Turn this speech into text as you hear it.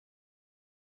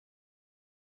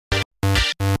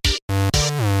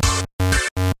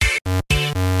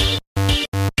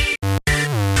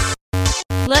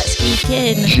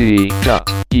begin. G.E.E.K.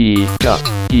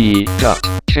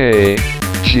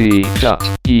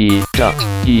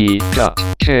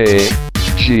 G.E.E.K.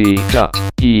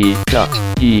 G.E.E.K.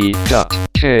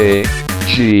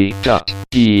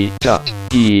 G.E.E.K.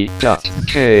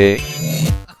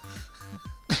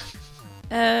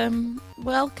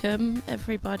 Welcome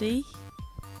everybody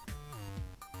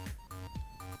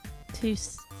to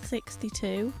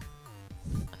 62,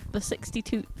 the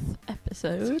 62th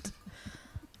episode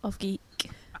of Geek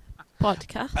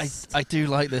Podcast. I do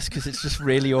like this because it's just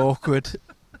really awkward.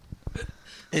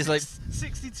 It's like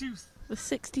 62. The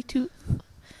 62th.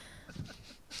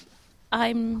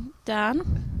 I'm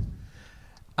Dan.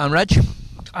 I'm Reg.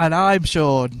 And I'm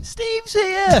Sean. Steve's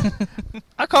here.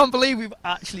 I can't believe we've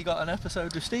actually got an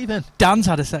episode with Steve in. Dan's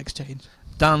had a sex change.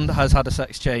 Dan has had a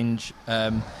sex change.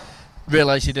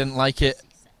 Realised he didn't like it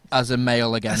as a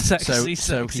male again.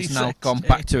 So he's now gone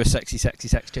back to a sexy sex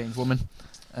change woman.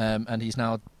 And he's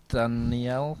now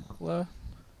Daniela.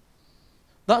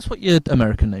 That's what your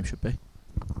American name should be.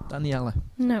 Daniela.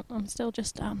 No, I'm still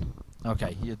just Dan.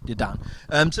 Okay, you're Dan.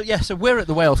 So we're at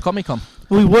the Wales Comic Con.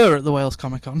 We were at the Wales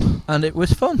Comic Con. And it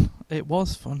was fun. It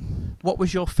was fun. What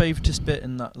was your favourite bit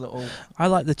in that little... I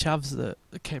like the chavs that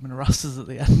came and harassed us at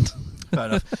the end. Fair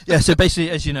enough. Yeah, so basically,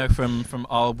 as you know from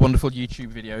our wonderful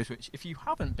YouTube videos, which if you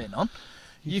haven't been on,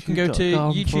 you can go to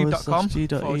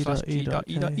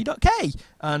youtube.com/g.e.e.k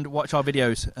and watch our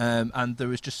videos. And there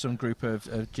was just some group of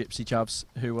gypsy chavs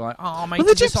who were like, "Oh, mate, Well,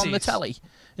 is this on the telly?"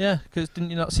 Yeah, because didn't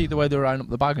you not see the way they were eyeing up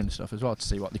the bag and stuff as well to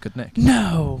see what they could nick?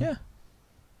 No. Yeah.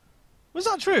 Was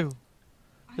that true?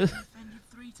 I got offended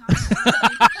 3 times.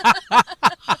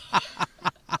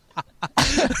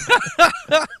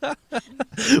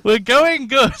 We're going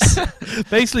good.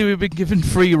 Basically, we've been given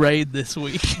free raid this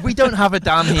week. We don't have a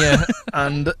Dan here,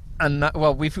 and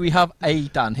we have a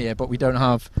Dan here, but we don't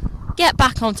have. Get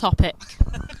back on topic.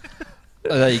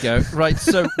 There you go. Right,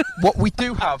 so what we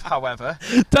do have, however...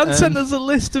 Dan sent us a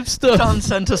list of stuff. Dan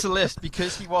sent us a list,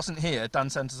 because he wasn't here,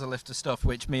 Dan sent us a list of stuff,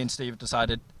 which me and Steve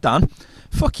decided, Dan,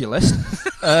 fuck your list.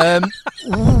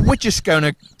 We're just going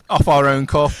to, off our own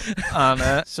cuff,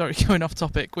 and... Sorry, going off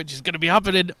topic, which is going to be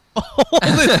happening all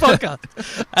this podcast.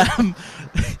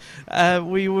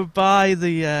 We were by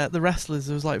the wrestlers.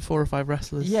 There was like 4 or 5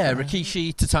 wrestlers. Yeah,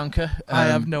 Rikishi, Tatanka. I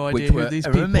have no idea which who these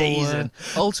people amazing.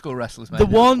 Old school wrestlers, mate. The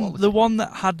one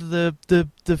that had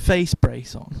the face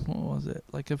brace on. What was it?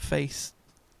 Like a face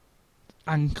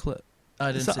anklet.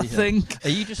 I didn't Is that see a him. thing? Are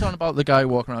you just on about the guy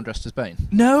walking around dressed as Bane?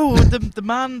 No, the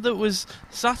man that was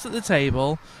sat at the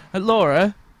table.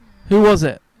 Laura, who was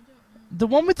it? The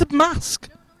one with the mask.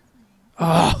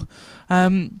 Oh,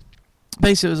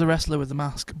 basically, it was a wrestler with a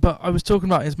mask. But I was talking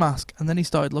about his mask, and then he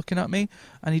started looking at me,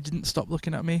 and he didn't stop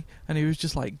looking at me, and he was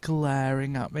just like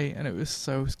glaring at me, and it was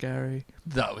so scary.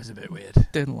 That was a bit weird.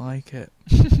 Didn't like it.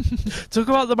 Talk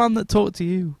about the man that talked to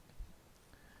you.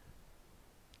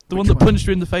 The one that punched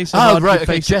you in the face. Oh, and right, your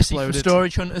okay, face Jesse from exploded.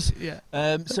 Storage Hunters. Yeah.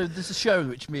 So there's a show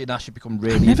which me and Ash have become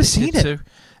really I've never addicted seen it. to.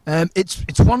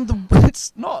 It's one of the...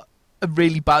 It's not a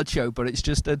really bad show, but it's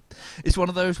just it's one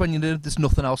of those when you know there's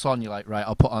nothing else on, you're like, right,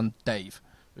 I'll put on Dave.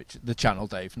 Which the channel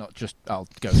Dave, not just I'll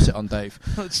go sit on Dave.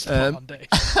 Let's put on Dave.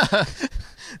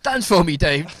 Dance for me,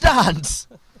 Dave. Dance.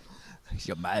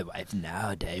 You're my wife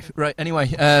now, Dave. Right. Anyway,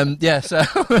 yeah. So,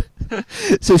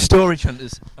 so Storage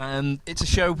Hunters. It's a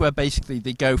show where basically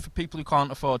they go for people who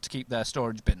can't afford to keep their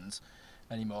storage bins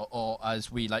anymore, or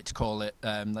as we like to call it,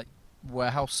 like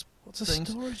warehouse. What's a things.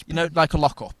 storage? You know, like a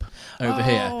lockup over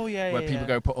here, yeah, where people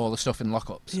go put all the stuff in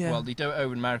lockups. Yeah. Well, they do it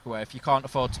over in America, where if you can't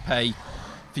afford to pay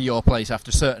for your place after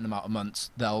a certain amount of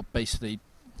months, they'll basically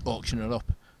auction it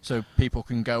up, so people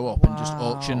can go up and just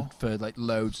auction for like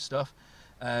loads of stuff.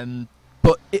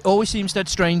 But it always seems dead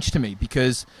strange to me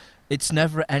because it's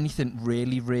never anything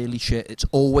really, really shit. It's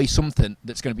always something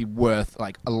that's going to be worth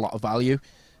like a lot of value,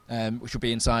 which will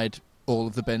be inside all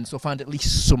of the bins. They'll find at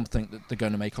least something that they're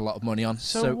going to make a lot of money on.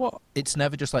 So what? It's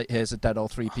never just like, here's a dead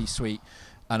old 3-piece suite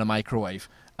and a microwave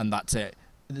and that's it.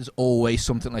 There's always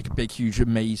something like a big, huge,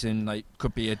 amazing, like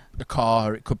could be a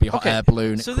car, it could be a hot air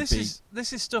balloon. So this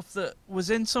is stuff that was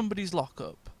in somebody's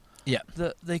lockup. Yeah.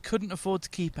 That they couldn't afford to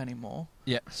keep anymore.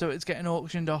 Yeah. So it's getting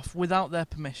auctioned off without their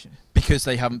permission. Because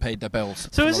they haven't paid their bills.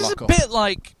 So is this a bit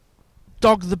like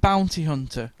Dog the Bounty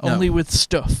Hunter, No. only with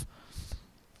stuff?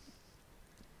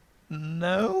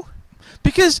 No.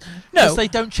 Because they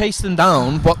don't chase them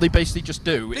down. What they basically just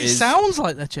do it is... sounds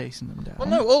like they're chasing them down. Well,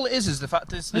 no, all it is the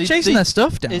fact is... They're chasing their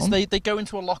stuff down. Is they go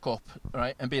into a lockup,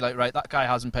 right, and be like, right, that guy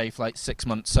hasn't paid for like 6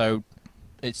 months, so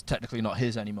it's technically not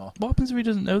his anymore. What happens if he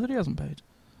doesn't know that he hasn't paid?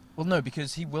 Well, no,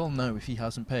 because he will know if he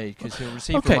hasn't paid, because he'll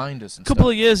receive Okay, reminders and A couple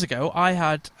stuff. of years ago,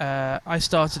 I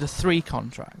started a 3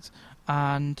 contract,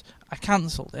 and I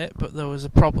cancelled it, but there was a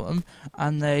problem,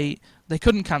 and they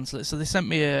couldn't cancel it, so they sent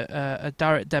me a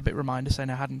direct debit reminder saying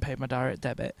I hadn't paid my direct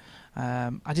debit.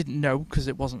 I didn't know because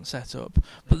it wasn't set up,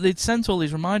 but they'd sent all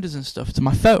these reminders and stuff to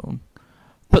my phone,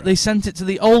 but they sent it to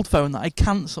the old phone that I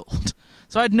cancelled,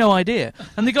 so I had no idea.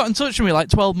 And they got in touch with me like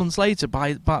 12 months later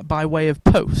by way of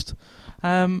post.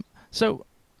 So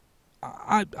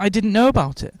I didn't know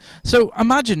about it. So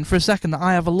imagine for a second that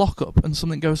I have a lockup and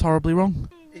something goes horribly wrong.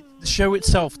 The show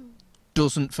itself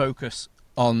doesn't focus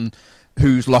on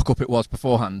whose lockup it was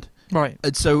beforehand. Right.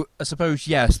 And so I suppose,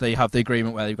 yes, they have the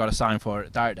agreement where they've got to sign for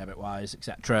it, direct debit wise,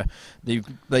 etc.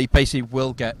 They basically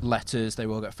will get letters, they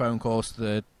will get phone calls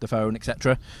to the phone,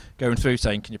 etc. going through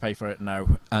saying, can you pay for it?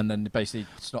 No. And then basically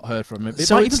it's not heard from them. It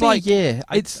So might it's even be like- a year.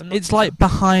 It's like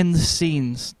behind the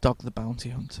scenes Dog the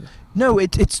Bounty Hunter. No,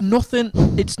 it's nothing.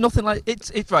 It's nothing like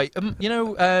it's right.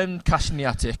 Cash in the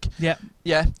attic. Yeah.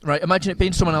 Yeah, right. Imagine it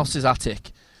being someone else's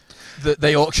attic that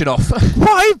they auction off.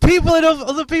 Why people in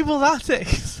other people's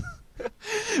attics?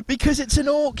 Because it's an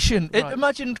auction. Right.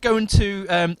 Imagine going to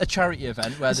a charity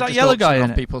event where Is they're that just yellow guy auctioning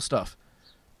in off it? people's stuff.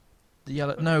 The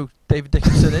yellow, no, David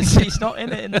Dickinson. He's not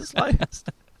in it in the slightest.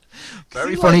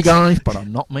 Very he funny likes- guy, but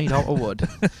I'm not made out of wood.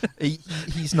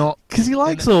 He's not. Because he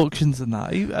likes auctions and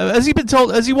that. Has he been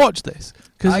told? Has he watched this?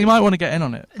 Because he might want to get in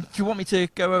on it. Do you want me to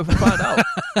go over and find out?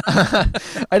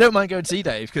 I don't mind going to see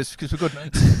Dave because we're good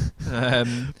mates.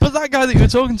 But that guy that you were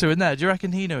talking to in there, do you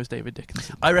reckon he knows David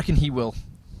Dickinson? I reckon he will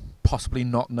possibly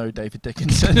not know David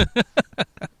Dickinson.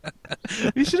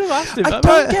 You should have asked him. I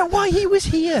don't get why he was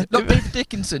here. Not David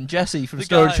Dickinson, Jesse from The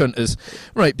Storage guy. Hunters.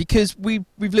 Right, because we've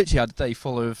literally had a day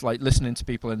full of like listening to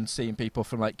people and seeing people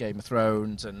from like Game of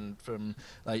Thrones and from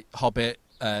like Hobbit,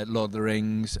 Lord of the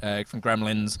Rings, from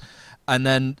Gremlins. And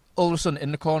then all of a sudden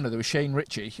in the corner there was Shane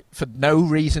Ritchie for no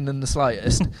reason in the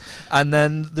slightest. And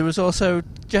then there was also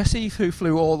Jesse who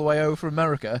flew all the way over from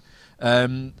America.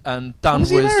 And Dan Was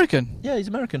he American? Yeah, he's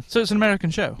American. So it's an American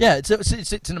show? Yeah,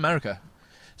 it's in America.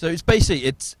 So it's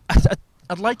basically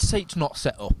I'd like to say it's not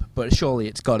set up, but surely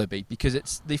it's got to be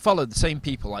because they follow the same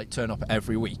people like turn up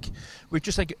every week with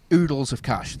just like oodles of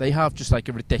cash. They have just like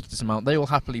a ridiculous amount. They will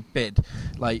happily bid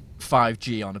like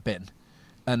 5G on a bin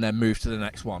and then move to the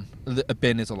next one. A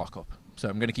bin is a lockup. So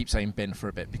I'm going to keep saying bin for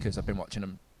a bit because I've been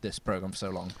watching this program for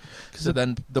so long. So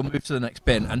then they'll move to the next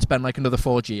bin and spend like another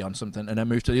 4G on something and then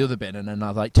move to the other bin and then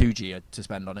have like 2G to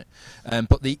spend on it.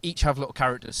 But they each have little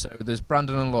characters. So there's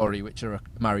Brandon and Laurie, which are a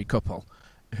married couple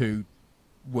who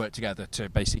work together to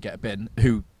basically get a bin,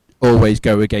 who always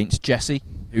go against Jesse,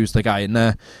 who's the guy in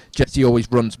there. Jesse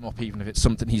always runs them up even if it's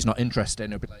something he's not interested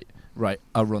in. He'll be like, right,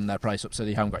 I'll run their price up so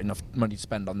they haven't got enough money to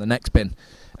spend on the next bin.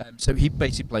 So he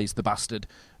basically plays the bastard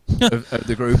of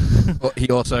the group, but he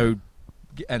also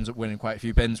ends up winning quite a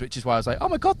few bins, which is why I was like, oh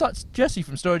my god, that's Jesse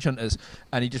from Storage Hunters.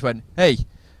 And he just went, hey,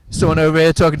 someone over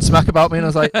here talking smack about me. And I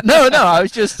was like, no, I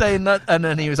was just saying that. And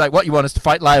then he was like, what, you want us to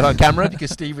fight live on camera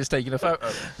because Steve was taking a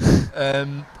photo?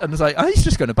 And I was like, oh, he's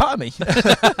just going to batter me.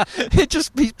 He's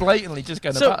blatantly just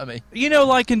going to batter me. You know,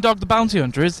 like in Dog the Bounty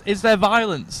Hunter, is there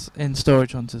violence in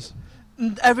Storage Hunters?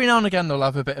 And every now and again they'll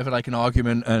have a bit of like an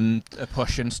argument and a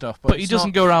push and stuff. But he it's doesn't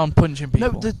not- go around punching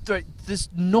people. No, there's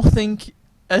nothing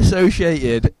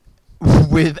associated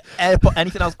with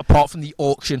anything else apart from the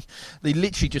auction. They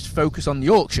literally just focus on the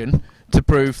auction to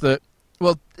prove that,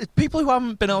 well, people who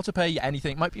haven't been able to pay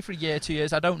anything, it might be for a year, 2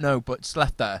 years, I don't know, but it's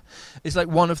left there. It's like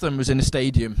one of them was in a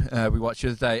stadium we watched the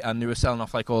other day, and they were selling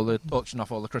off auction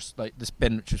off all the like this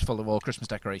bin which was full of all Christmas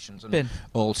decorations and Bin.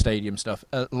 all stadium stuff.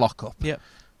 Lockup. Yep.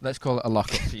 Let's call it a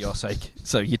lockup for your sake,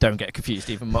 so you don't get confused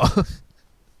even more.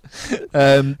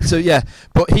 So yeah,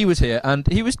 but he was here and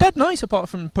he was dead nice. Apart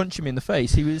from punching me in the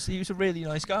face, he was a really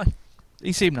nice guy.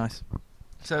 He seemed nice.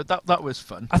 So that was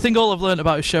fun. I think all I've learned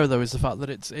about his show though is the fact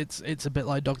that it's a bit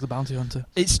like Dog the Bounty Hunter.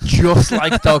 It's just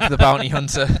like Dog the Bounty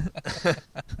Hunter.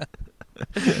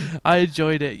 I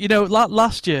enjoyed it. You know,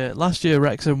 last year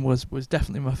Wrexham was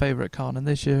definitely my favourite con, and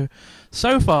this year,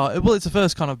 so far, well, it's the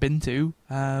first con I've been to,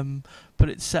 but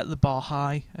it set the bar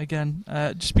high again,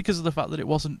 just because of the fact that it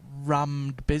wasn't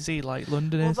rammed busy like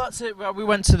London Well, is. that's it. Well, we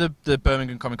went to the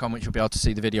Birmingham Comic Con, which you'll be able to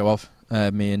see the video of,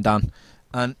 me and Dan,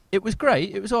 and it was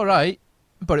great. It was all right,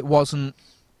 but it wasn't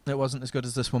as good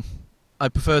as this one. I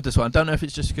preferred this one. I don't know if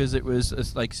it's just because it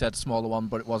was, like you said, a smaller one,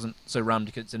 but it wasn't so rammed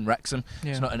because it's in Wrexham.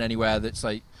 Yeah. It's not in anywhere that's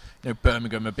like,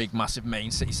 Birmingham, a big, massive main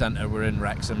city centre. We're in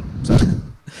Wrexham, so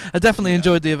I definitely Yeah.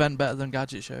 enjoyed the event better than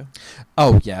Gadget Show.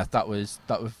 Oh yeah, that was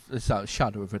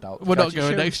shadow of a doubt. We're not Gadget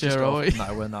going Show next was just year, are awful. we?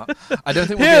 No, we're not. I don't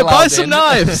think we'll Here, be allowed buy some in.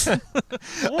 knives.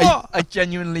 What? I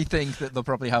genuinely think that they'll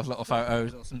probably have little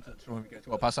photos or something from when we go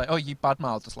to our past. Like, oh, you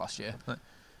badmouthed us last year. Like,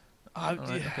 all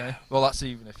right, okay. Well, that's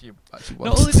even if you actually Not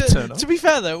want only to turn up. to be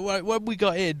fair though, when we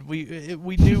got in, we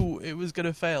knew it was going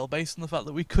to fail based on the fact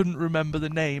that we couldn't remember the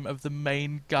name of the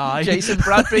main guy. Jason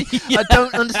Bradbury. Yeah. I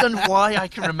don't understand why I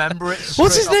can remember it.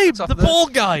 What's straight his off name? top The of the-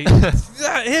 bald guy.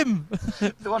 Yeah, him.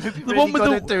 The one who'd be The really one with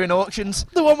good the- at doing auctions.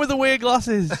 The one with the weird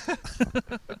glasses.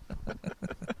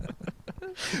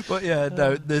 But yeah,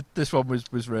 no, this one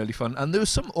was really fun, and there was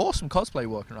some awesome cosplay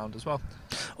walking around as well.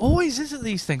 Always is at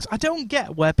these things. I don't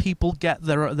get where people get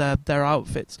their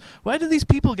outfits. Where do these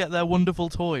people get their wonderful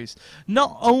toys?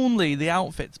 Not only the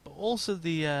outfits, but also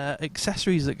the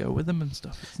accessories that go with them and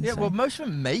stuff. It's Yeah, insane. well, most of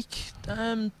them make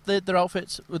their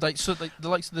outfits with like the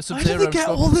likes of the Where Sub-Zero. do they get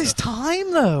stuff all and this stuff.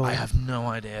 time though? I have no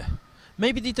idea.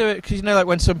 Maybe they do it because you know, like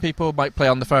when some people might play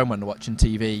on the phone when they're watching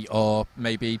TV, or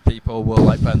maybe people will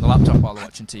like play on the laptop while they're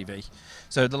watching TV.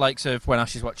 So the likes of when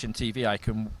Ash is watching TV, I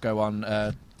can go on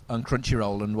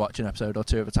Crunchyroll and watch an episode or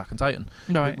two of Attack on Titan,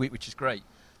 Right. which is great.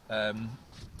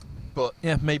 But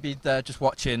yeah, maybe they're just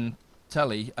watching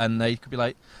telly and they could be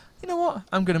like, you know what,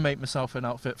 I'm going to make myself an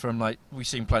outfit from like we've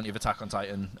seen plenty of Attack on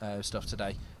Titan stuff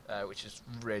today. Which is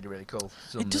really, really cool.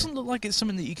 It doesn't look like it's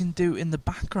something that you can do in the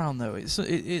background, though.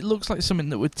 It looks like something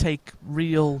that would take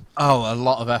real. Oh, a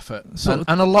lot of effort So-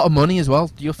 and a lot of money as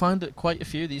well. You'll find that quite a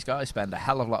few of these guys spend a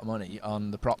hell of a lot of money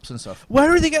on the props and stuff.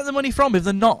 Where are they getting the money from if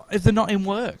they're not in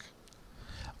work?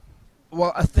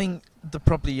 Well, I think they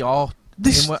probably are.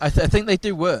 I think they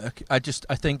do work. I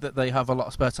think that they have a lot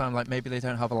of spare time. Like maybe they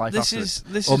don't have a life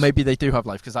afterwards. Or maybe they do have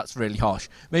life because that's really harsh.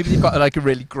 Maybe they've got like a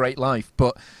really great life,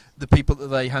 but the people that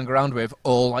they hang around with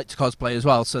all like to cosplay as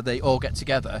well, so they all get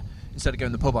together instead of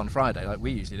going to the pub on Friday like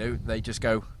we usually do. They just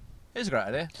go, here's a great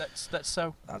idea. Let's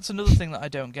so. That's another thing that I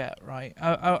don't get. Right,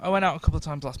 I went out a couple of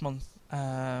times last month.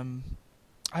 I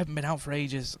haven't been out for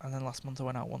ages, and then last month I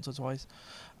went out once or twice,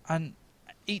 and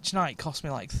each night cost me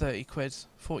like 30 quid,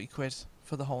 40 quid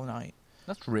for the whole night.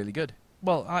 That's really good.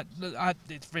 Well,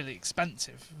 it's really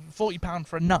expensive. £40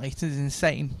 for a night is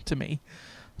insane to me.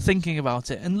 Thinking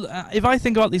about it, and if I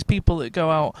think about these people that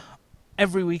go out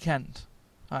every weekend,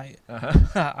 hi,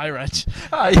 Reg,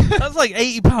 Hi. that's like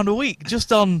 £80 a week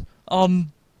just on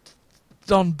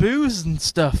booze and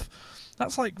stuff.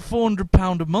 That's like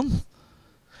 £400 a month.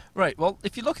 Right. Well,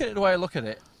 if you look at it the way I look at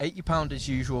it, £80 is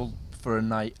usual for a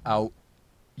night out.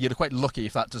 You're quite lucky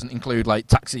if that doesn't include like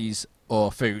taxis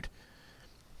or food.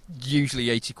 Usually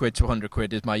 80 quid to 100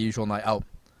 quid is my usual night out.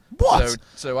 What?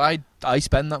 So I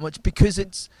spend that much because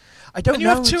it's. I don't And you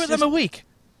know. have two it's of them just- a week.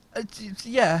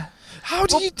 Yeah. How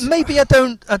do Well, you? maybe I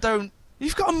don't.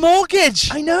 You've got a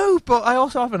mortgage. I know, but I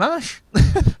also have an Ash.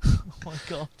 Oh my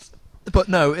god. But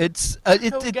no, it's. I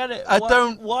don't get it. I Why-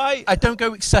 don't. Why? I don't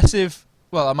go excessive.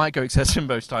 Well, I might go excessive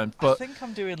most times, I but. think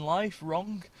I'm doing life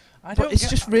wrong. I But don't. it's get-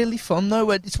 just really fun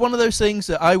though. It's one of those things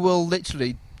that I will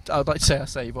literally. I'd like to say I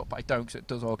save up, but I don't because it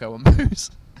does all go on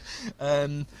booze.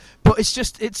 But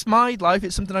it's my life.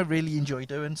 It's something I really enjoy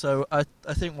doing. So I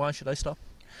think why should I stop?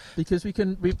 Because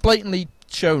we've blatantly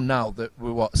shown now that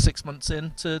we're 5 months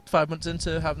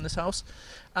into having this house,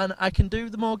 and I can do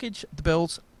the mortgage, the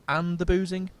bills, and the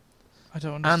boozing, I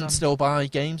don't understand. and still buy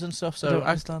games and stuff. I So don't I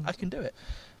understand. can do it,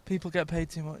 People get paid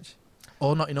too much.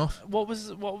 or not enough. What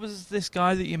was this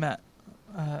guy that you met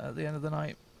at the end of the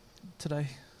night today?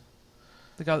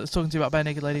 The guy that was talking to you about bare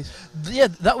naked ladies. Yeah,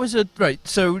 that was a right.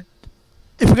 So,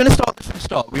 if we're going to start from the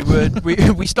start,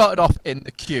 we started off in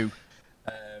the queue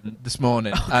this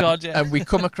morning, Oh, and, God, yeah. and we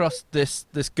come across this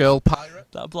girl pirate,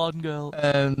 That blonde girl.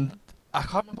 and I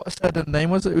can't remember what I said her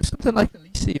name was. It was something like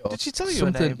Alicia. Or Did she tell you her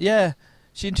something. name? Yeah,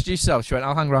 she introduced herself. She went,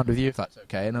 "I'll hang around with you if that's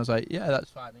okay," and I was like, "Yeah,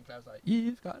 that's fine." And Claire was like,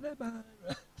 "You've got a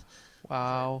pirate."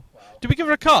 Wow. Wow. Did we give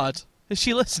her a card? Is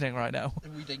she listening right now?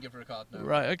 We didn't give her a card. No.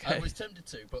 Right. I Okay. was tempted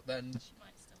to, but then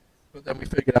we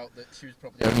figured out that she was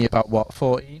probably only about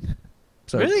 14.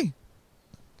 So Really?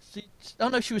 Oh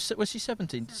no, she was she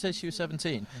 17? It says she was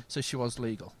 17, so she was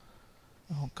legal.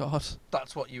 Oh God.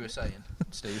 That's what you were saying,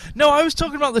 Steve. No, I was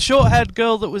talking about the short-haired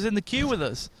girl that was in the queue with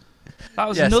us. That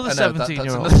was Yes, another I know,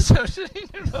 17-year-old. That's another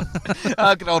 17-year-old.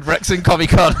 Ah, good old Wrexham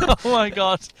Comic Con. Oh my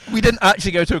God. We didn't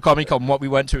actually go to a Comic Con. What we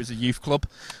went to is a youth club.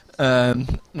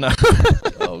 No.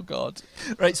 Oh God.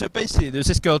 Right, so basically there was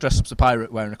this girl dressed up as a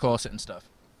pirate wearing a corset and stuff.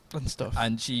 And stuff.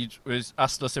 And she was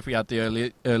asked us if we had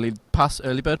the early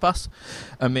bird pass,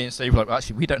 and me and Steve were like, well,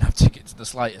 actually, we don't have tickets to the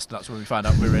slightest. That's when we found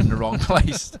out we were in the wrong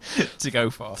place to go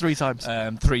for. 3 times.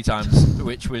 3 times,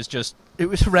 which was it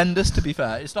was horrendous, to be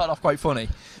fair. It started off quite funny,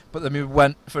 but then we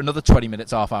went for another 20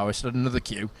 minutes, half hour, stood in another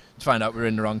queue to find out we were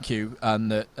in the wrong queue,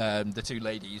 and that the 2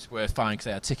 ladies were fine because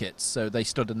they had tickets, so they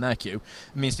stood in their queue.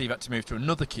 Me and Steve had to move to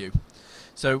another queue.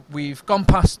 So we've gone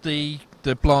past the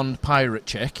blonde pirate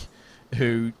chick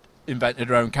who invented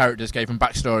her own characters, gave them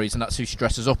backstories, and that's who she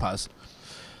dresses up as.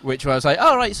 Which I was like,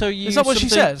 oh, right, so you... Is that what she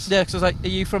says? Yeah, because I was like, are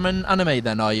you from an anime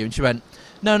then, are you? And she went,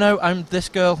 no, I'm this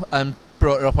girl, and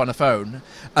brought her up on a phone.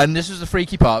 And this was the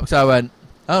freaky part, because I went,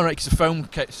 oh, right, because the phone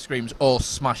screams all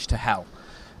smashed to hell.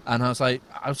 And I was like,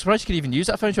 I'm surprised you could even use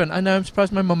that phone. She went, I know, I'm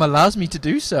surprised my mum allows me to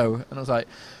do so. And I was like,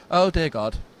 oh, dear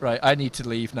God, right, I need to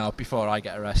leave now before I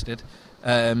get arrested.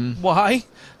 Why?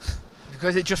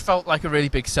 Because it just felt like a really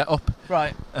big setup.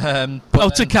 Right.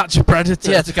 To catch a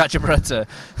predator. Yeah, to catch a predator.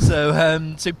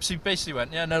 So, so she basically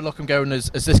went, yeah, no, look, I'm going as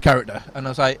this character. And I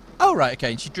was like, oh, right,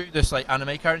 okay. And she drew this, like,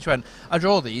 anime character. She went, I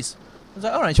draw these. I was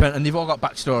like, all right. She went, and they've all got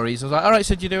backstories. I was like, all right,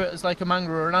 so do you do it as, like, a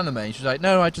manga or an anime? And she was like,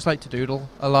 no, I just like to doodle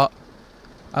a lot.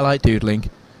 I like doodling.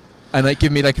 And they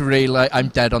give me, like, a really, like, I'm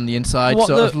dead on the inside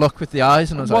sort of look with the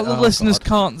eyes. And I was what like, the listeners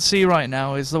can't see right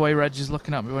now is the way Reg is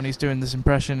looking at me when he's doing this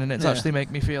impression, and it's actually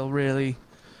making me feel really...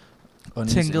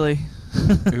 uneasy. Tingly.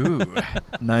 Ooh,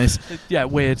 nice. Yeah,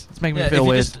 weird. It's making me feel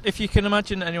weird. If you can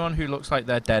imagine anyone who looks like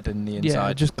they're dead in the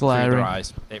inside, just through their glaring.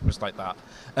 eyes, it was like that.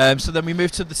 So then we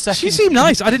moved to the second. She seemed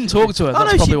nice. I didn't talk to her.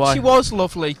 That's probably why. She was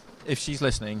lovely. If she's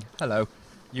listening, hello,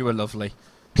 you were lovely.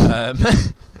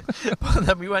 But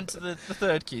then we went to the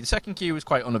third queue. The second queue was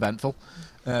quite uneventful.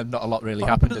 Not a lot really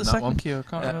happened in the that second one. queue? I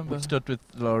can't remember. We stood with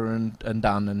Laura and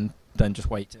Dan, and then just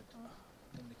waited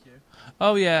in the queue.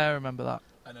 Oh yeah, I remember that.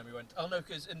 And then we went, oh no,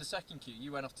 because in the second queue,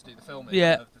 you went off to do the filming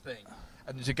Yeah. of the thing.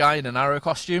 And there's a guy in an Arrow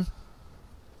costume.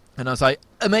 And I was like,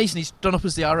 amazing, he's done up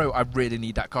as the Arrow, I really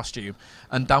need that costume.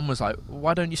 And Dan was like,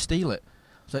 why don't you steal it?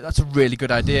 I was like, that's a really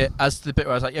good idea. As the bit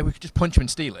where I was like, yeah, we could just punch him and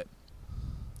steal it.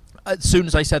 As soon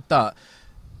as I said that,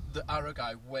 the Arrow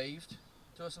guy waved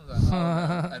to us and was like,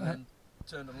 oh, no. And then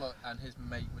turned and looked, and his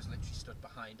mate was literally stood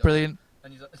behind us. Brilliant.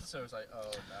 And he's like, so I was like,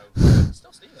 oh no,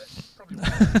 still steal it. Probably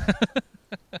won't.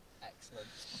 Excellent.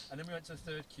 And then we went to the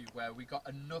third queue where we got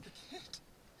another kid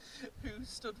who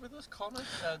stood with us, Connor,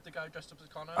 the guy dressed up as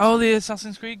Connor. Oh, the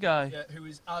Assassin's Creed guy. Yeah, who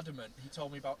is adamant. He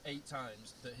told me about 8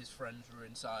 times that his friends were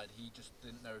inside. He just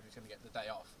didn't know if he was going to get the day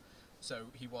off, so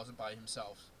he wasn't by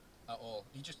himself at all.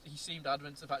 He seemed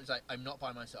adamant to the fact he's like, I'm not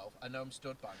by myself. I know I'm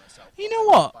stood by myself. You know I'm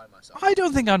what? not by myself. I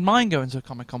don't think I'd mind going to a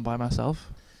Comic-Con by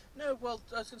myself. No, well,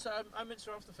 I was going to say, I missed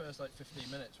her off the first, 15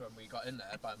 minutes when we got in there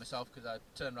by myself, because I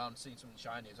turned around and seen something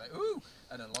shiny. I was like, ooh!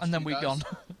 And then lost And then you we guys. gone.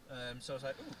 So I was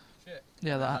like, ooh, shit.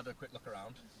 Yeah, And I that had a quick look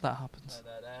around. happens.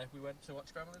 And then we went to watch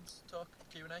Gremlins talk,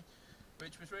 Q&A,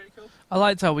 which was really cool. I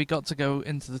liked how we got to go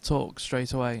into the talk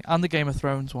straight away, and the Game of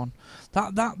Thrones one.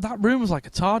 That room was like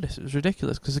a TARDIS. It was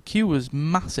ridiculous because the queue was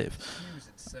massive. He was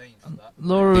insane for that.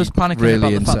 Laura was panicking Really about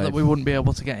the fact insane. that we wouldn't be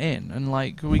able to get in, and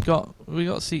like we got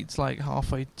seats like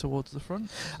halfway towards the front.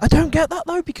 I don't get that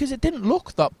though, because it didn't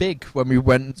look that big when we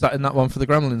went in that one for the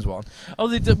Gremlins one. Oh,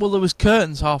 they did. Well, there was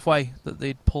curtains halfway that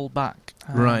they'd pulled back.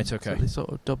 Right, okay. So they sort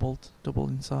of doubled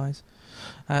in size.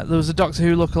 There was a Doctor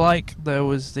Who lookalike. There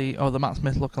was the Matt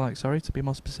Smith lookalike. Sorry, to be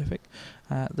more specific.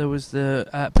 There was the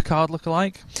Picard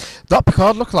lookalike. That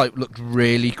Picard lookalike looked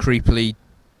really creepily,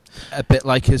 a bit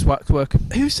like his waxwork.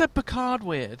 Who said Picard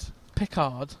weird?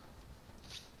 Picard.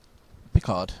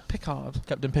 Picard.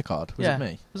 Captain Picard. Was Yeah. it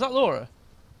me? Was that Laura?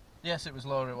 Yes, it was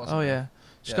Laura. It wasn't Oh me. yeah.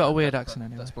 She's Yeah, got a weird that- accent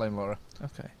anyway. Let's blame Laura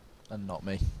Okay. and not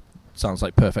me. Sounds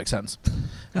like perfect sense.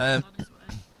 On his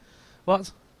way.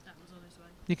 What? That was on his way.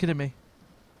 You kidding me?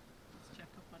 Let's check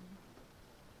up on him.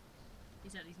 He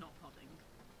said he's not podding.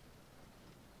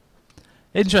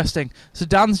 Interesting. So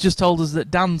Dan's just told us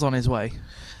that Dan's on his way.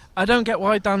 I don't get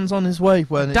why Dan's on his way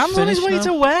when Dan's on his way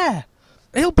to where?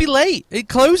 He'll be late. It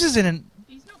closes in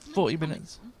He's not 40 coming.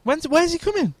 minutes. Where's he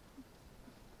coming?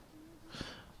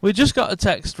 We just got a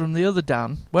text from the other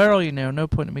Dan. Where are you now? No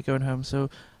point in me going home. So,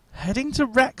 heading to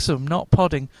Wrexham, not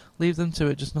podding. Leave them to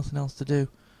it, just nothing else to do.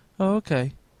 Oh,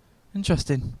 okay.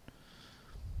 Interesting.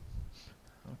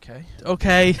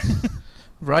 Okay.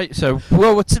 Right, so,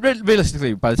 well,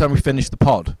 realistically, by the time we finish the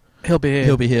pod, He'll be here.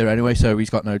 he'll be here anyway, so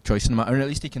he's got no choice in the matter. And at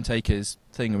least he can take his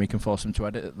thing and we can force him to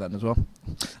edit it then as well.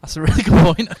 That's a really good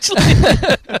point, actually.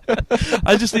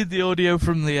 I just need the audio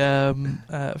from the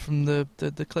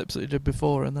clips that we did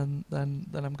before, and then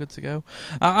I'm good to go.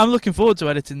 I'm looking forward to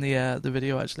editing the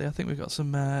video. Actually, I think we've got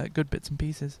some good bits and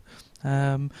pieces.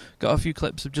 Got a few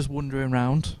clips of just wandering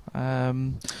around.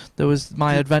 There was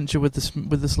my adventure with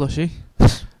the slushy.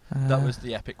 That was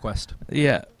the epic quest.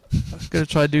 Yeah. I was going to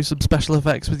try and do some special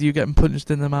effects with you getting punched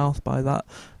in the mouth by that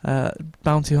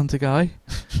bounty hunter guy.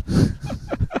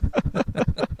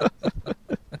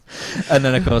 And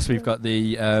then, of course, we've got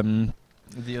the other...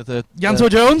 Yanto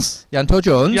Jones? Yanto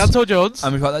Jones. Yanto Jones.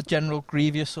 And we've got that General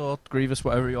Grievous, or Grievous,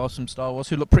 whatever he was from Star Wars,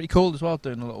 who looked pretty cool as well,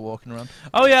 doing a little walking around.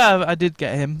 Oh, yeah, I did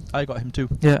get him. I got him too.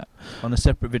 Yeah. On a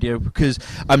separate video, because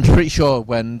I'm pretty sure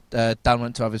when Dan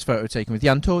went to have his photo taken with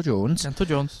Yanto Jones,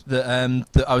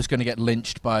 that I was going to get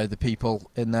lynched by the people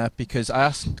in there, because I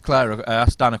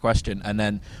asked Dan a question, and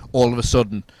then all of a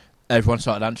sudden everyone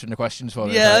started answering the questions for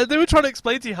me. Yeah, like, they were trying to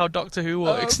explain to you how Doctor Who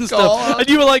works and God. stuff. And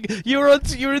you were like, you were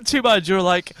in two minds. You were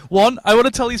like, one, I want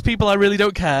to tell these people I really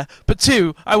don't care. But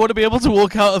two, I want to be able to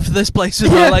walk out of this place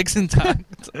with my legs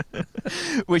intact.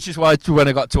 Which is why when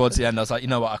I got towards the end, I was like, you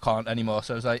know what, I can't anymore.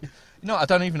 So I was like, you know what, I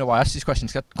don't even know why I asked these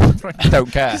questions. I don't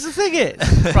care. Because the thing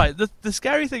is, right, the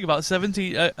scary thing about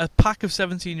a pack of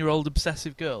 17-year-old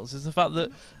obsessive girls is the fact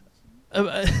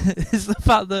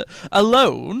that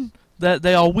alone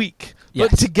they are weak, Yes.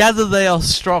 but together they are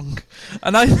strong.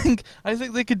 And I think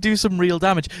they could do some real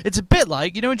damage. It's a bit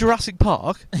like, you know, in Jurassic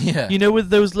Park, Yeah. you know,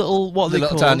 with those little the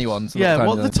little tiny ones. Yeah,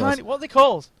 what are they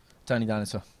called? Tiny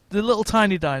dinosaur. The little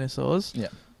tiny dinosaurs. Yeah.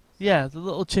 Yeah, the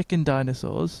little chicken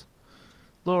dinosaurs.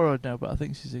 Laura would know, but I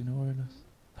think she's ignoring us.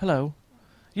 Hello.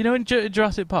 You know in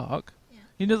Jurassic Park? Yeah.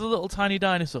 You know the little tiny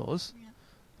dinosaurs? Yeah.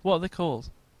 What are they called?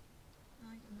 I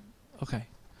don't know. Okay.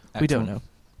 We don't know.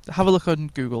 Have a look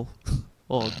on Google.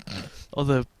 Or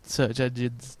other search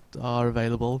engines are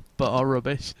available, but are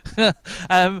rubbish.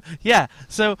 Yeah,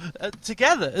 so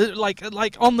together,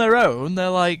 like on their own, they're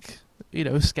like, you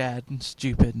know, scared and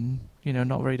stupid and, you know,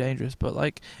 not very dangerous. But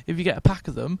like, if you get a pack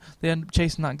of them, they end up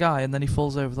chasing that guy, and then he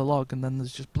falls over the log, and then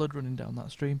there's just blood running down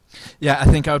that stream. Yeah, I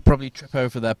think I would probably trip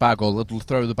over their bag, or they'll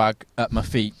throw the bag at my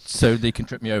feet so they can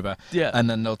trip me over. Yeah. And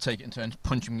then they'll take it and turn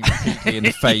punching me repeatedly in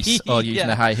the face, or using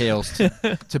their high heels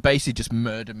to basically just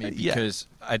murder me because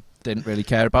I didn't really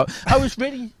care about. I was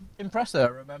really impressed there. I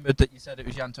remembered that you said it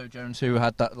was Yanto Jones who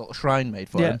had that little shrine made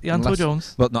for him. Yeah, Yanto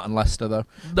Jones. But not in Leicester, though.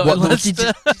 Not What in look- Leicester.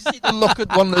 Did you see the look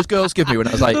at one of those girls give me when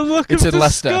I was like, The look it's of in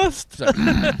Leicester. disgust.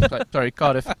 It's like, sorry,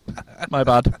 Cardiff. My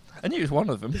bad. I knew it was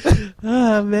one of them.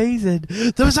 Ah, amazing.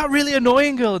 There was that really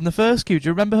annoying girl in the first queue. Do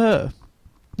you remember her?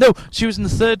 No, she was in the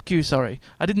third queue, sorry.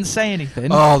 I didn't say anything.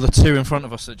 Oh, the two in front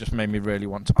of us that just made me really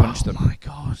want to punch them. Oh my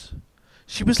god.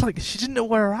 She was like, she didn't know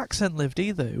where her accent lived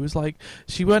either. It was like,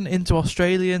 she went into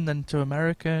Australian, then to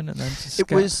American, and then to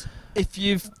It was, if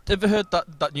you've ever heard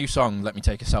that new song, Let Me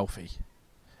Take a Selfie,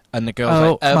 and the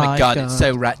girl's like, oh my god, it's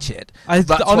so ratchet. I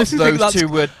That's honestly what think those that's... two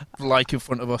were like in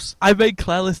front of us. I made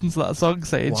Claire listen to that song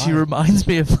saying she Why? reminds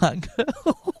me of that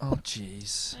girl. Oh,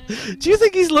 jeez. Do you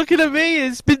think he's looking at me?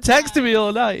 He's been texting me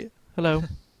all night. Hello.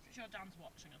 Pretty sure Dan's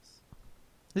watching us.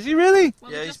 Is he really?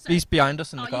 Well, Yeah, they he's, just said, he's behind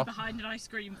us in "Are the you car. behind an ice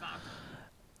cream van?"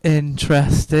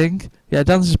 Interesting. Yeah,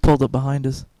 Dan's just pulled up behind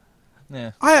us.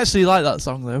 Yeah. I actually like that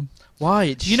song though. Why?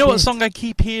 It's You know what shit. song I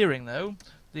keep hearing though?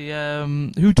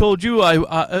 The Who told you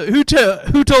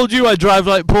who told you I drive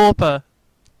like pauper?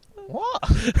 What?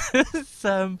 It's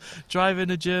driving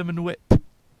a German whip.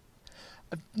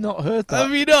 I've not heard that.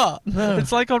 Have you not? No.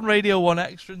 It's like on Radio 1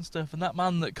 Extra and stuff, and that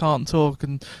man that can't talk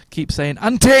and keeps saying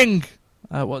Anting.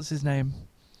 What's his name?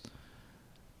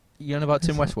 You know about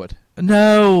Tim Westwood?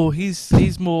 No, he's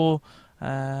more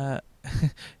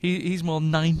he's more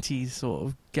 90s sort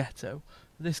of ghetto.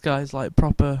 This guy's like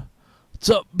proper. What's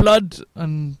up, blood?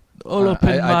 And all up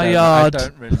in my yard. I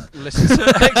don't really listen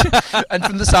to and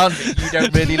from the sound of it, you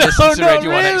don't really listen to not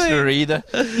Radio 1 Extra really. either.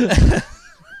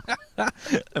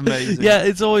 Amazing. Yeah,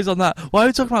 it's always on that. Why are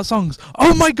we talking about songs?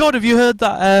 Oh my god, have you heard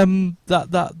that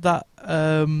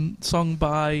song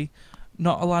by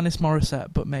not Alanis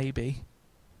Morissette, but maybe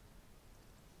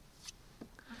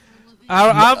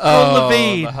Avril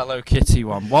Lavigne. The Hello Kitty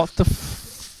one. What the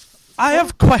I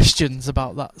have questions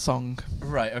about that song.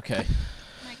 Right, okay.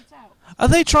 Make it out. Are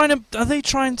they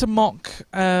trying to mock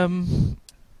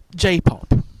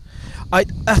J-pop? I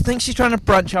think she's trying to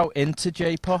branch out into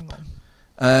J-pop.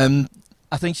 I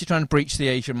think she's trying to breach the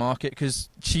Asian market because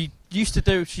she'd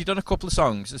done a couple of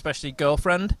songs, especially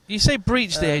Girlfriend. You say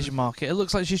breach the Asian market. It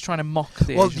looks like she's trying to mock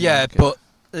the Well, Asian yeah, market. but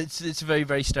it's a very,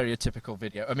 very stereotypical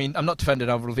video. I mean, I'm not defending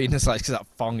Avril Lavigne because that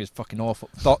thong is fucking awful.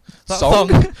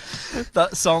 That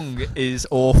song is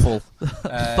awful.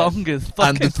 Thong is fucking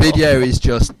And the video is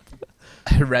just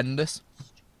horrendous.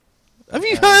 Have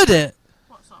you heard it?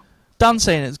 What song? Dan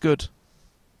saying it's good.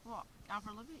 What?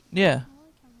 Avril Lavigne? Yeah.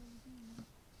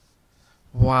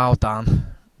 Wow, Dan.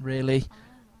 Really?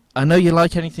 I know you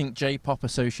like anything J-pop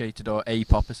associated or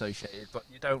A-pop associated, but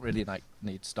you don't really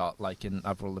need to start liking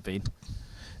Avril Lavigne.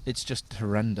 It's just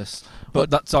horrendous. But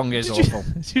that song is awful.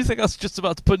 Do you think I was just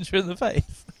about to punch her in the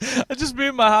face? I just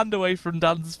moved my hand away from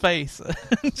Dan's face,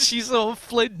 and she sort of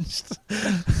flinched.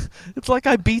 It's like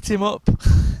I beat him up.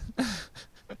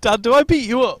 Dad, do I beat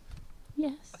you up?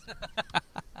 Yes.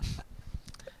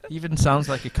 He even sounds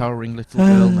like a cowering little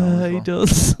girl now. As He well,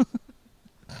 does.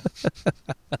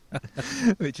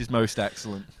 which is most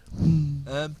excellent.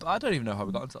 But I don't even know how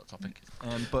we got onto that topic.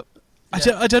 But I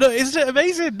don't know. Isn't it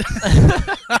amazing?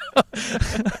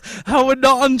 How we're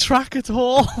not on track at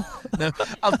all. no.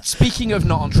 Speaking of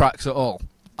not on tracks at all,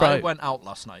 I Right. went out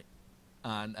last night,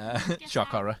 and shock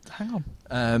horror. Hang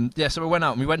on. So we went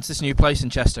out and we went to this new place in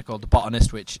Chester called The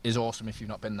Botanist, which is awesome if you've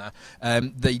not been there.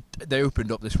 They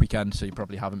opened up this weekend, so you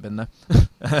probably haven't been there.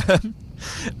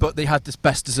 But they had this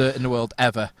best dessert in the world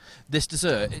ever. This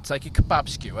dessert, it's like a kebab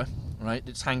skewer, right?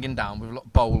 It's hanging down with a little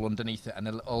bowl underneath it and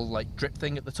a little like drip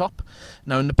thing at the top.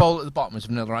 Now in the bowl at the bottom was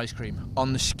vanilla ice cream.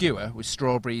 On the skewer was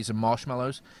strawberries and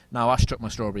marshmallows. Now I struck my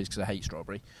strawberries because I hate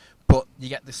strawberry, but you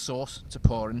get this sauce to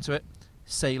pour into it.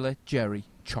 Sailor Jerry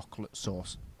chocolate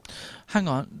sauce. Hang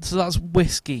on. So that's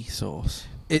whiskey sauce.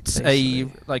 It's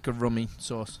Basically. like a rummy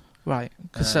sauce. Right.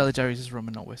 Because Sailor Jerry's is rum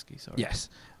and not whiskey, sorry. Yes,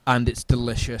 and it's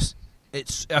delicious.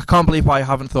 I can't believe why I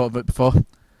haven't thought of it before.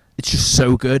 It's just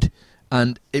so good,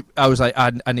 and I was like,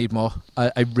 I need more.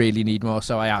 I really need more.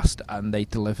 So I asked, and they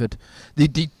delivered. They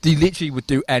literally would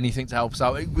do anything to help us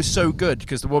out. It was so good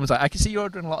because the woman's like, I can see you're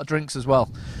ordering a lot of drinks as well.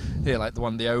 Here, like the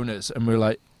one of the owners, and we were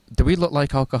like, do we look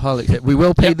like alcoholics? We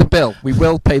will pay the bill. We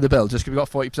will pay the bill. Just because we got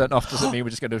 40% off doesn't mean we're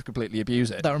just going to completely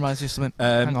abuse it. That reminds me of something.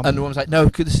 Hang on. And the woman's like, no,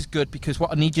 this is good because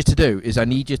what I need you to do is I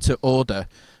need you to order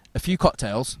a few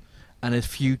cocktails and a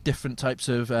few different types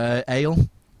of ale.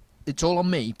 It's all on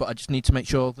me, but I just need to make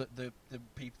sure that the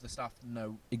staff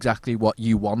know exactly what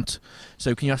you want.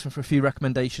 So can you ask them for a few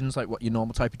recommendations, like what your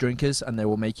normal type of drink is, and they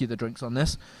will make you the drinks on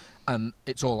this. And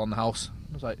it's all on the house.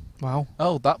 I was like, Wow.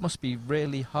 oh, that must be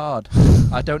really hard.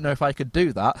 I don't know if I could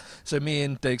do that. So me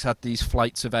and Diggs had these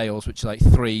flights of ales, which are like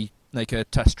three, like a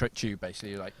test trick tube,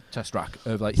 basically, like test rack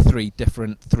of like three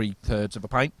different 3/3 of a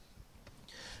pint.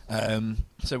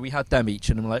 So we had them each,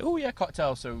 and we're like, oh yeah,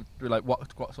 cocktails. So we're like, what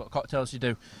sort of cocktails do you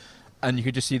do? And you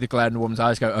could just see the glare in the woman's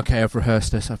eyes go, okay, I've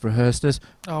rehearsed this.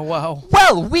 Oh, wow.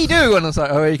 Well, we do! And I was like,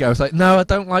 oh, here you go. I was like, no, I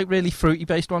don't like really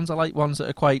fruity-based ones. I like ones that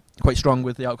are quite strong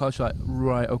with the alcohol. She's like,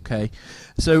 right, okay.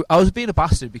 So I was being a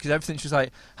bastard because everything, she was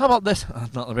like, how about this? I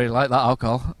not really like that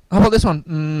alcohol. How about this one?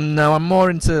 No, I'm more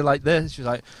into like this. She was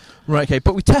like, right, okay.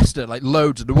 But we tested like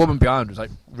loads, and the woman behind was like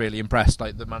really impressed.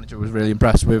 Like the manager was really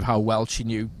impressed with how well she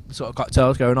knew the sort of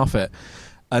cocktails going off it.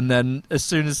 And then as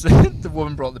soon as the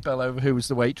woman brought the bill over, who was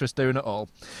the waitress doing it all,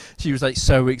 she was like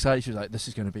so excited. She was like, this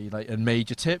is going to be like a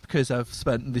major tip because they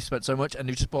spent so much, and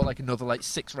they just bought like another like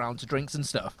 6 rounds of drinks and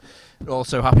stuff. All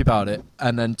so happy about it.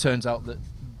 And then turns out that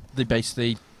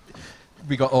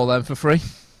we got all them for free.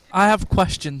 I have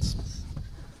questions.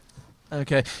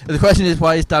 Okay. The question is,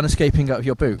 why is Dan escaping out of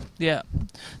your boot? Yeah.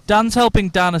 Dan's helping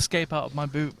Dan escape out of my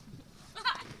boot.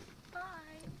 Bye.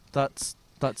 That's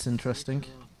interesting.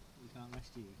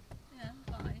 Yeah,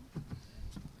 bye.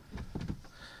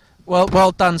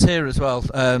 Well, Dan's here as well.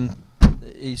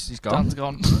 He's gone. Dan's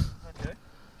gone. Okay.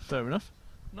 Fair enough.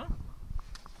 No.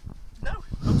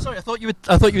 I'm sorry. I thought you were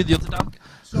the other Dan.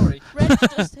 Sorry. Reg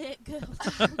just hit girl.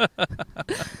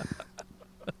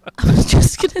 I was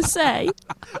just going to say,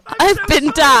 I've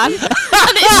been Dan,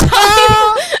 and it's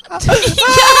time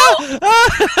to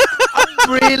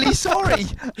I'm really sorry.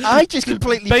 I just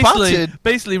completely battered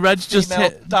Basically, Reg just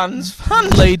female hit Dan's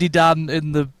hand. Lady Dan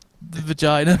in the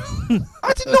vagina.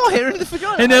 I did not hear her in the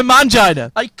vagina. In her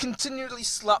mangina. I continually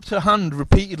slapped her hand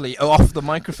repeatedly off the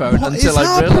microphone What until is I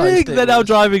happening? realised They're now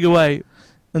driving away.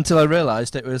 until I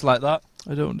realised it was like that.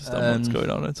 I don't understand what's going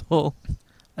on at all.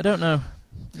 I don't know.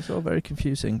 It's all very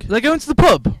confusing. They're going to the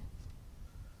pub.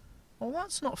 Well,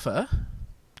 that's not fair.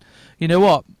 You know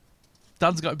what?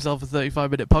 Dan's got himself a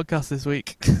 35-minute podcast this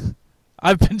week.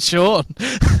 I've been Sean.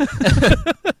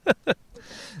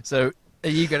 So, are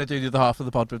you going to do the other half of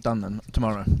the pod with Dan then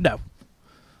tomorrow? No.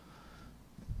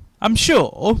 I'm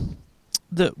sure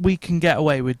that we can get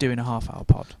away with doing a half-hour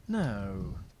pod.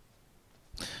 No.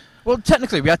 Well,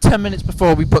 technically, we had 10 minutes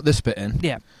before we put this bit in.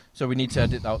 Yeah. So we need to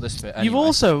edit out this bit. You've anyway.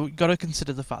 also got to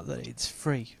consider the fact that it's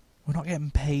free. We're not getting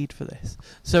paid for this.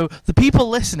 So the people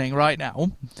listening right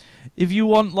now, if you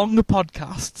want longer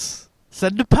podcasts,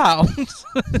 send £1.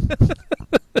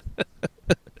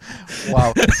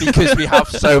 Wow, because we have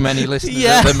so many listeners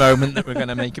Yeah. at the moment that we're going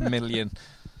to make 1 million.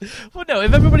 Well, no,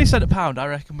 if everybody said £1, I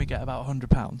reckon we get about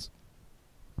 £100.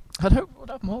 I'd hope we'd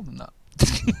have more than that.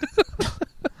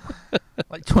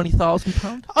 Like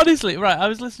 £20,000. Honestly, right, I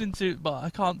was listening to... Well, I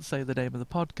can't say the name of the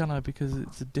pod, can I? Because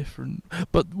it's a different...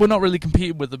 But we're not really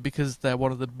competing with them because they're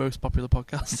one of the most popular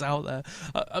podcasts out there.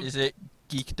 Is it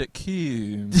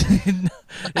Geek.Cube?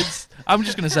 I'm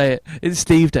just going to say it. It's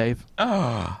Steve Dave.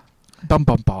 Ah. Bum,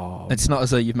 bum, bum. It's not as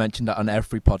though you've mentioned that on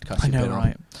every podcast I you've know, been on.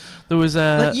 right? There was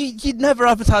a... Like, you'd never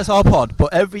advertise our pod,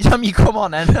 but every time you come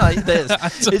on and like this,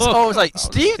 it's always like,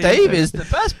 Steve Dave is the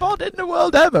best pod in the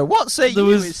world ever. What say There you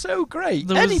was- is so great.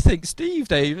 there was- Anything Steve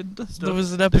Dave and stuff. There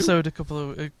was an episode a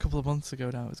couple of months ago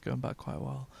now. It's going back quite a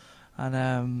while,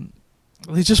 and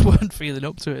they just weren't feeling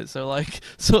up to it. So like,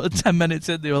 sort of 10 minutes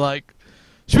in, they were like,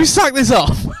 "Should we sack this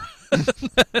off?" And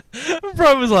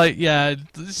Brian was like, "Yeah,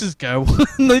 let's just go."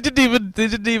 And they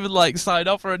didn't even like sign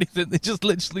off or anything. They just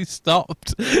literally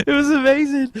stopped. It was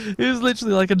amazing. It was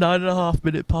literally like a 9.5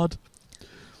 minute pod.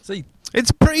 See,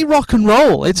 It's pretty rock and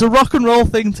roll. It's a rock and roll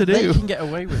thing to they do. can get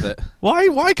away with it.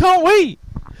 Why can't we?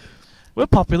 We're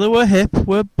popular. We're hip.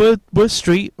 We're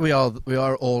street. We are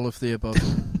all of the above.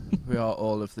 We are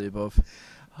all of the above.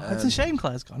 It's a shame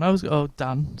Claire's gone.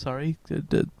 Dan, sorry.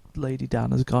 Lady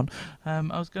Dan has gone. I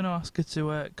was going to ask her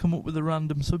to come up with a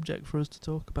random subject for us to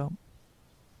talk about.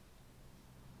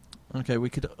 Okay, we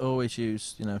could always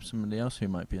use, somebody else who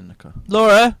might be in the car.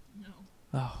 Laura? No.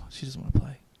 Oh, she doesn't want to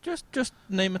play. Just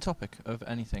name a topic of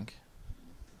anything.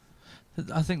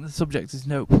 I think the subject is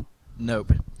nope.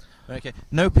 Nope. Okay.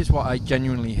 Nope is what I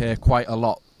genuinely hear quite a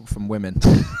lot from women.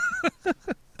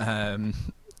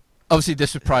 Obviously,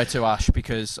 this was prior to Ash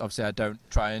because obviously I don't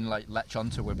try and latch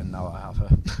onto women now that I have her.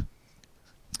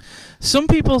 Some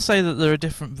people say that there are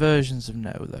different versions of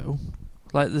no, though.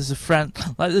 Like there's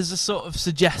a sort of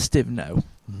suggestive no.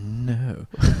 No.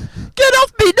 Get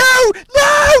off me! No!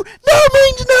 No! No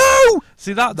means no!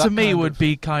 See, that to That me kind would of-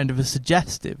 be kind of a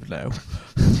suggestive no.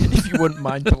 If you wouldn't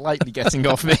mind politely getting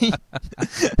off me.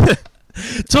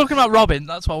 Talking about Robin,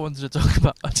 that's what I wanted to talk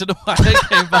about. I don't know why I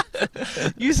came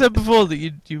back. You said before that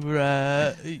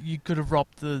you could have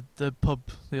robbed the pub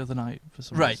the other night for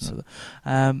some Right. reason or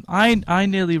other. I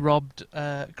nearly robbed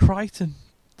Crichton.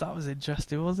 That was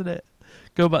interesting, wasn't it?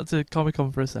 Go back to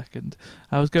Comic-Con for a second.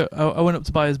 I went up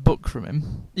to buy his book from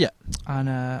him. Yeah. And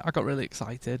I got really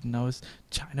excited, and I was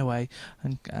chatting away,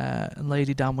 and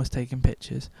Lady Dan was taking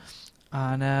pictures.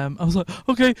 And I was like,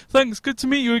 "Okay, thanks, good to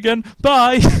meet you again,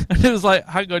 bye." And it was like,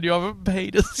 "Hang on, you haven't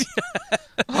paid us yet."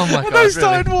 Oh my And God, I really?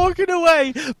 started walking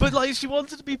away. But like, she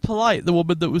wanted to be polite, the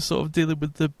woman that was sort of dealing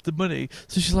with the money.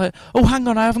 So she's like, "Oh, hang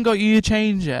on, I haven't got you your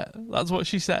change yet." That's what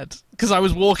she said. Because I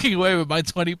was walking away with my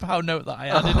 £20 note that I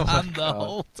had in Oh my hand the God.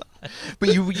 whole time.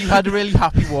 But you had a really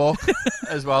happy walk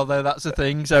as well, though. That's the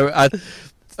thing. So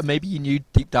maybe you knew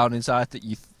deep down inside that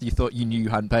you thought you knew you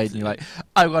hadn't paid, and you're like,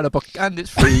 "I got a book and it's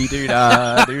free, do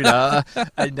da.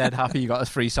 And then happy you got a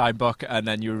free signed book, and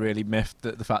then you were really miffed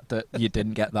at the fact that you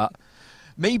didn't get that.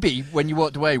 Maybe when you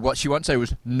walked away, what she wanted to say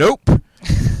was "nope,"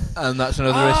 and that's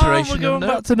another iteration we're going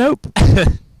of back nope. to nope.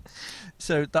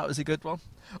 So that was a good one.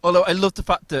 Although I love the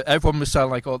fact that everyone was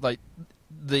sounding like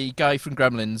the guy from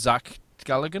Gremlins, Zach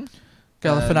Galligan.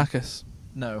 Galifianakis.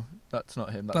 No, that's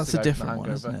not him. That's the a guy from The different one,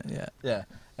 Hangover. isn't it? Yeah.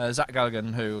 Yeah, Zach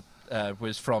Galligan, who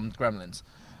was from Gremlins.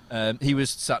 He was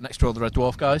sat next to all the Red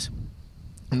Dwarf guys,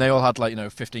 and they all had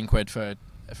 15 quid for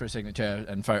a signature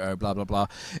and photo, blah blah blah.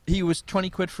 He was 20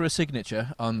 quid for a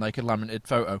signature on a laminated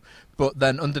photo, but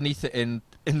then underneath it in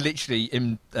a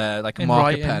In marker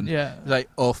writing, pen, yeah.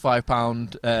 or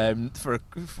 £5 for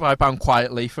 £5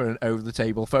 quietly for an over the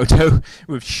table photo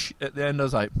with shh at the end. I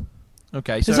was like,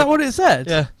 okay, so Is that what it said?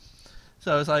 yeah.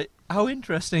 So I was like, how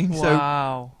interesting.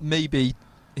 Wow. So maybe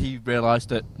he realised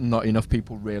that not enough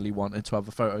people really wanted to have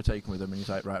a photo taken with him, and he's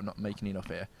like, right, I'm not making enough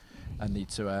here. I need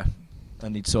to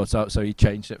sort it out. So he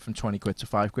changed it from 20 quid to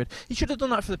 5 quid. He should have done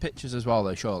that for the pictures as well,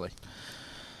 though, surely.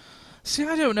 See,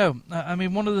 I don't know. I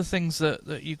mean, one of the things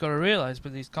that you've got to realise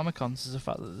with these Comic-Cons is the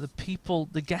fact that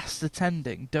the guests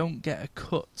attending, don't get a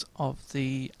cut of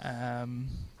the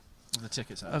The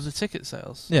ticket of the ticket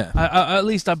sales. Yeah. At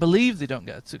least I believe they don't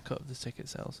get a cut of the ticket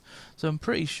sales. So I'm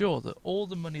pretty sure that all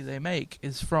the money they make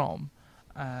is from.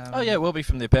 Oh yeah, it will be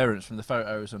from the appearance, from the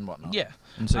photos and whatnot. Yeah,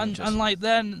 and and signatures.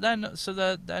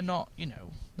 they're not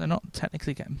they're not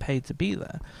technically getting paid to be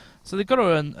there. So they've got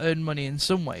to earn money in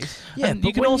some ways. Yeah, and but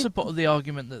you can when also put the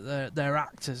argument that they're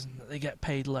actors and that they get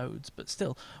paid loads, but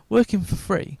still working for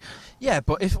free. Yeah,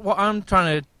 but if what I'm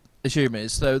trying to assume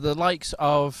is, though, the likes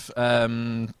of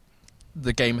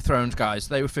the Game of Thrones guys,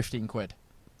 they were 15 quid,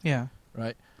 Yeah,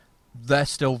 right? They're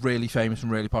still really famous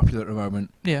and really popular at the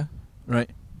moment, yeah. right?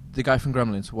 the guy from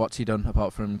Gremlins. What's he done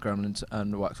apart from Gremlins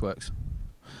and Waxworks?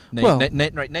 Well-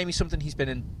 Right, name me something he's been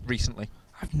in recently.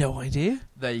 I have no idea.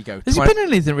 There you go. Has he been in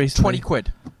anything recently? 20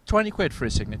 quid. 20 quid for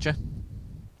his signature.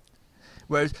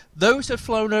 Whereas those have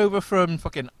flown over from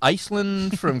fucking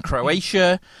Iceland, from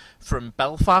Croatia, from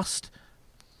Belfast,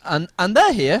 and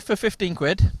they're here for 15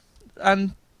 quid.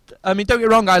 And, I mean, don't get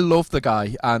me wrong, I love the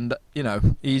guy, and, you know,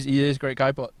 he is a great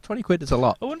guy, but 20 quid is a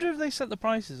lot. I wonder if they set the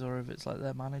prices or if it's like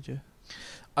their manager.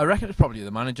 I reckon it's probably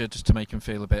the manager just to make him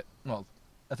feel a bit, well,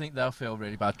 I think they'll feel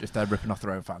really bad if they're ripping off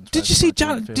their own fans. Did you see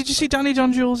Danny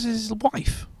John Jules'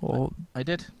 wife? Or I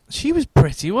did. she was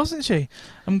pretty, wasn't she?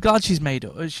 I'm glad she's made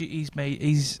up.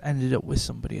 He's ended up with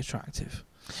somebody attractive.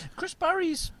 Chris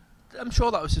Barry's, I'm sure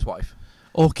that was his wife.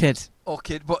 Or kid. Or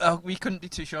kid, but we couldn't be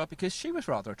too sure because she was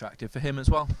rather attractive for him as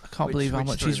well. I can't believe how which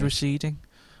much threw he's me. receding.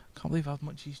 Can't believe how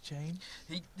much he's changed.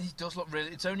 He does look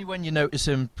really. It's only when you notice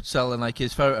him selling like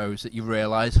his photos that you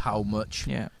realise how much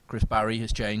Yeah, Chris Barry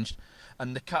has changed,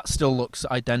 and the cat still looks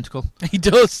identical. he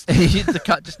does. The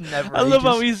cat just never. I love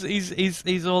ages. how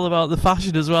he's all about the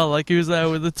fashion as well. Like he was there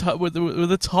with the top with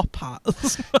the top hat.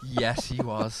 Yes, he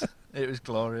was. It was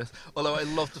glorious. Although I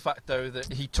love the fact though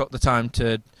that he took the time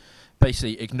to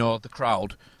basically ignore the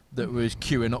crowd that was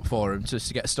queuing up for him just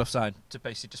to get stuff signed, to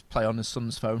basically just play on his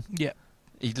son's phone. Yeah.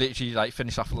 He literally like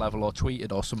finished off a level or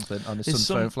tweeted or something on his His son's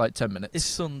son- phone for like 10 minutes. His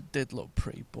son did look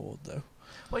pretty bored though.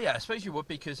 Well, yeah, I suppose you would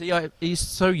because he's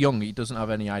so young he doesn't have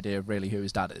any idea really who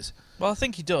his dad is. Well, I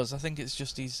think he does. I think it's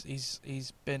just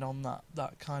he's been on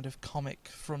that kind of comic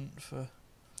front for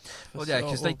Well, yeah,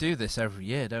 because they do this every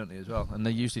year, don't they, as well? And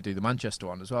they usually do the Manchester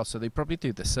one as well, so they probably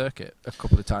do the circuit a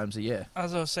couple of times a year.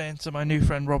 As I was saying to my new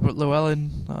friend Robert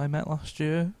Llewellyn that I met last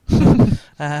year,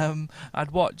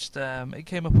 I'd watched. It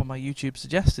came up on my YouTube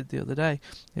suggested the other day.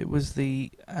 It was the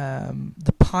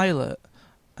pilot,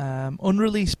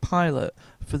 unreleased pilot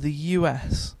for the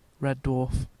US Red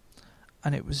Dwarf,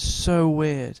 and it was so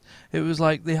weird. It was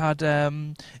like they had.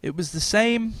 It was the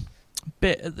same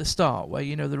bit at the start where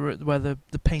you know where the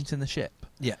painting the ship.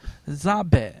 Yeah. There's that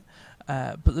bit.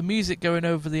 But the music going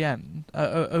over the end,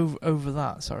 over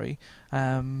that, sorry.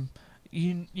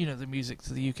 You know the music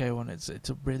to the UK one. It's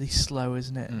really slow,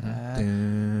 isn't it?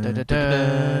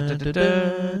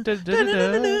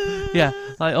 Yeah,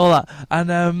 like all that.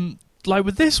 And like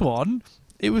with this one,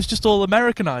 it was just all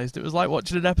Americanized. It was like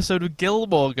watching an episode of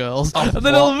Gilmore Girls. Oh, and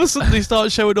then all of a sudden they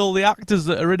start showing all the actors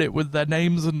that are in it with their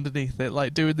names underneath it,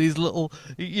 like doing these little,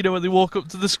 you know, when they walk up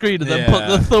to the screen and then put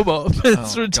the thumb up.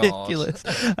 It's Oh, ridiculous.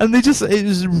 And it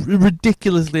was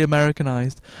ridiculously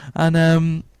Americanized.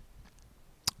 And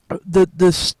the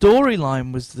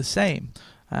storyline was the same.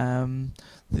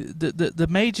 The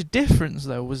major difference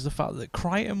though was the fact that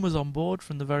Crichton was on board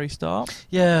from the very start.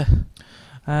 Yeah.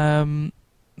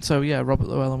 So yeah, Robert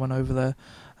Llewellyn went over there.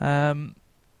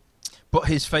 But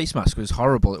his face mask was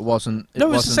horrible. It wasn't. No,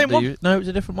 it was the same one. No, it was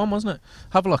a different one, wasn't it?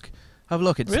 Have a look.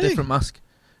 It's Really? a different mask.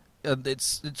 And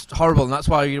it's horrible, and that's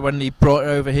why when he brought it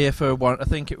over here for one, I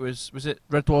think it was it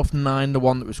Red Dwarf 9, the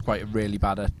one that was quite a really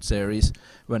bad series,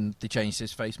 when they changed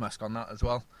his face mask on that as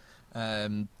well.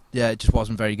 Yeah, it just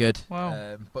wasn't very good.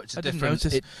 Wow. But it's I a didn't different.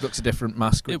 notice. It looks a different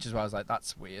mask, which is why I was like,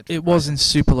 that's weird. It was in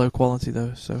super low quality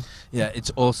though, so Yeah, it's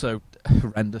also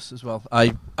horrendous as well.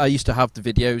 I used to have the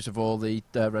videos of all the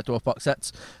Red Dwarf box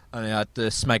sets, and I had the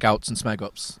Smeg Outs and Smeg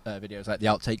Ups videos, like the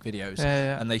outtake videos,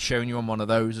 yeah. and they shown you on one of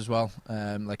those as well,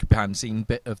 like a behind-the-scene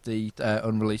bit of the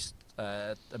unreleased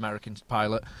American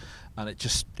pilot, and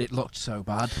it looked so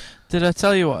bad. Did I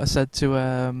tell you what I said to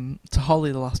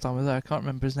Holly the last time I was there? I can't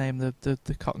remember his name,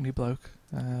 the Cockney bloke.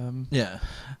 Yeah.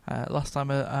 Last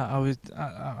time I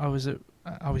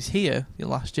was here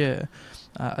last year.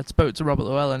 I spoke to Robert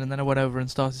Llewellyn and then I went over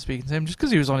and started speaking to him just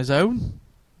because he was on his own.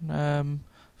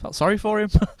 Felt sorry for him.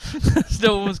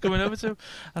 No one was coming over to him,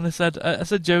 and I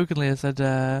said jokingly,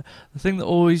 the thing that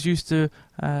always used to,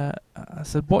 I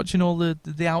said watching all the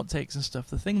outtakes and stuff.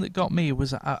 The thing that got me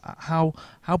was how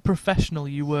professional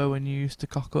you were when you used to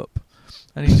cock up.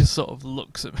 And he just sort of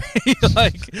looks at me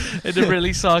like in a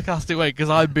really sarcastic way because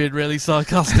I'm being really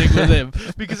sarcastic with him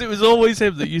because it was always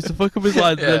him that used to fuck up his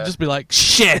lines and then just be like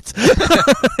shit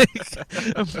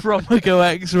and proper go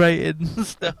X-rated and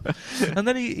stuff. And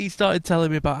then he started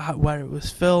telling me about where it was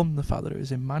filmed, the fact that it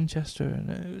was in Manchester, and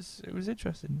it was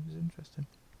interesting. It was interesting.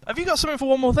 Have you got something for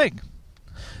one more thing?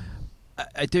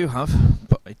 I do have,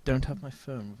 but I don't have my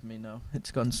phone with me now.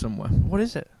 It's gone somewhere. What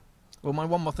is it? Well, my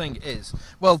one more thing is,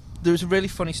 well, there was a really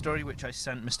funny story which I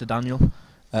sent Mr. Daniel,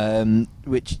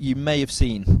 which you may have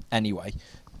seen anyway.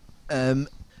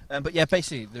 But yeah,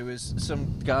 basically there was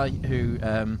some guy who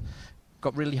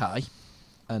got really high,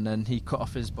 and then he cut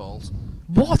off his balls.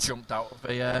 What? Jumped out of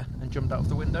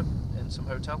the window in some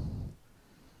hotel,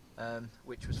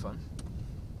 which was fun.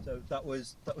 So that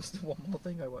was the one more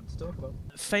thing I wanted to talk about.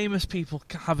 Famous people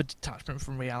have a detachment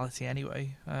from reality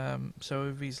anyway. So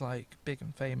if he's like big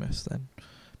and famous, then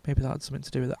maybe that had something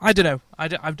to do with it. I don't know.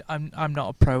 I'm not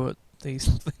a pro at these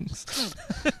things.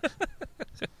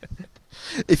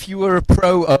 If you were a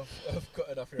pro of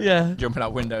cutting off your Yeah. jumping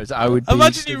out windows, I would be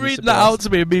Imagine you reading that out to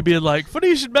me and me being like, funny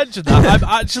you should mention that. I'm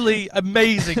actually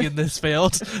amazing in this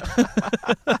field.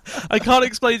 I can't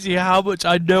explain to you how much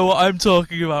I know what I'm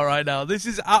talking about right now. This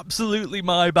is absolutely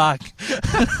my bag.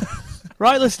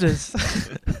 Right, listeners.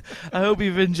 I hope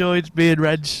you've enjoyed me and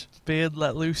Reg being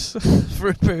let loose for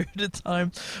a period of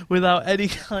time without any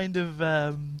kind of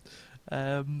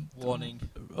warning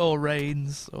or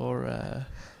reins or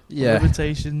Yeah.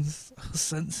 limitations,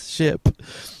 censorship,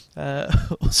 or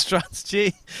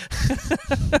strategy.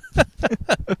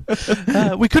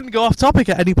 We couldn't go off topic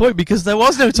at any point because there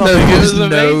was no topic. No, It there was was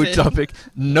no amazing. topic.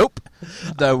 Nope.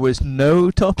 There was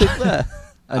no topic there.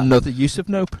 Another use of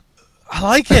nope. I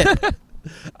like it.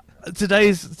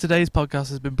 Today's podcast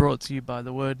has been brought to you by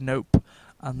the word nope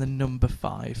and the number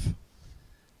 5.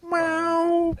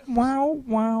 Wow, wow,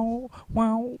 wow,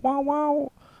 wow, wow,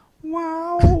 wow.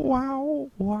 Wow,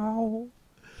 wow, wow.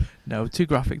 No, too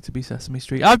graphic to be Sesame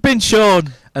Street. I've been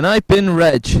Sean. And I've been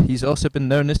Reg. He's also been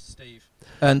known as Steve.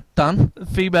 And Dan.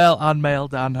 Female and male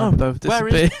Dan have both where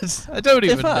disappeared. I don't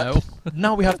even fact, know.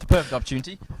 Now we have the perfect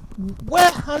opportunity.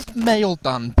 Where has male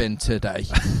Dan been today?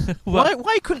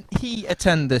 Why couldn't he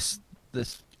attend this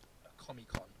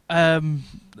Comic-Con?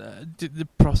 The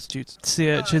prostitutes, sea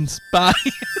urchins. Bye.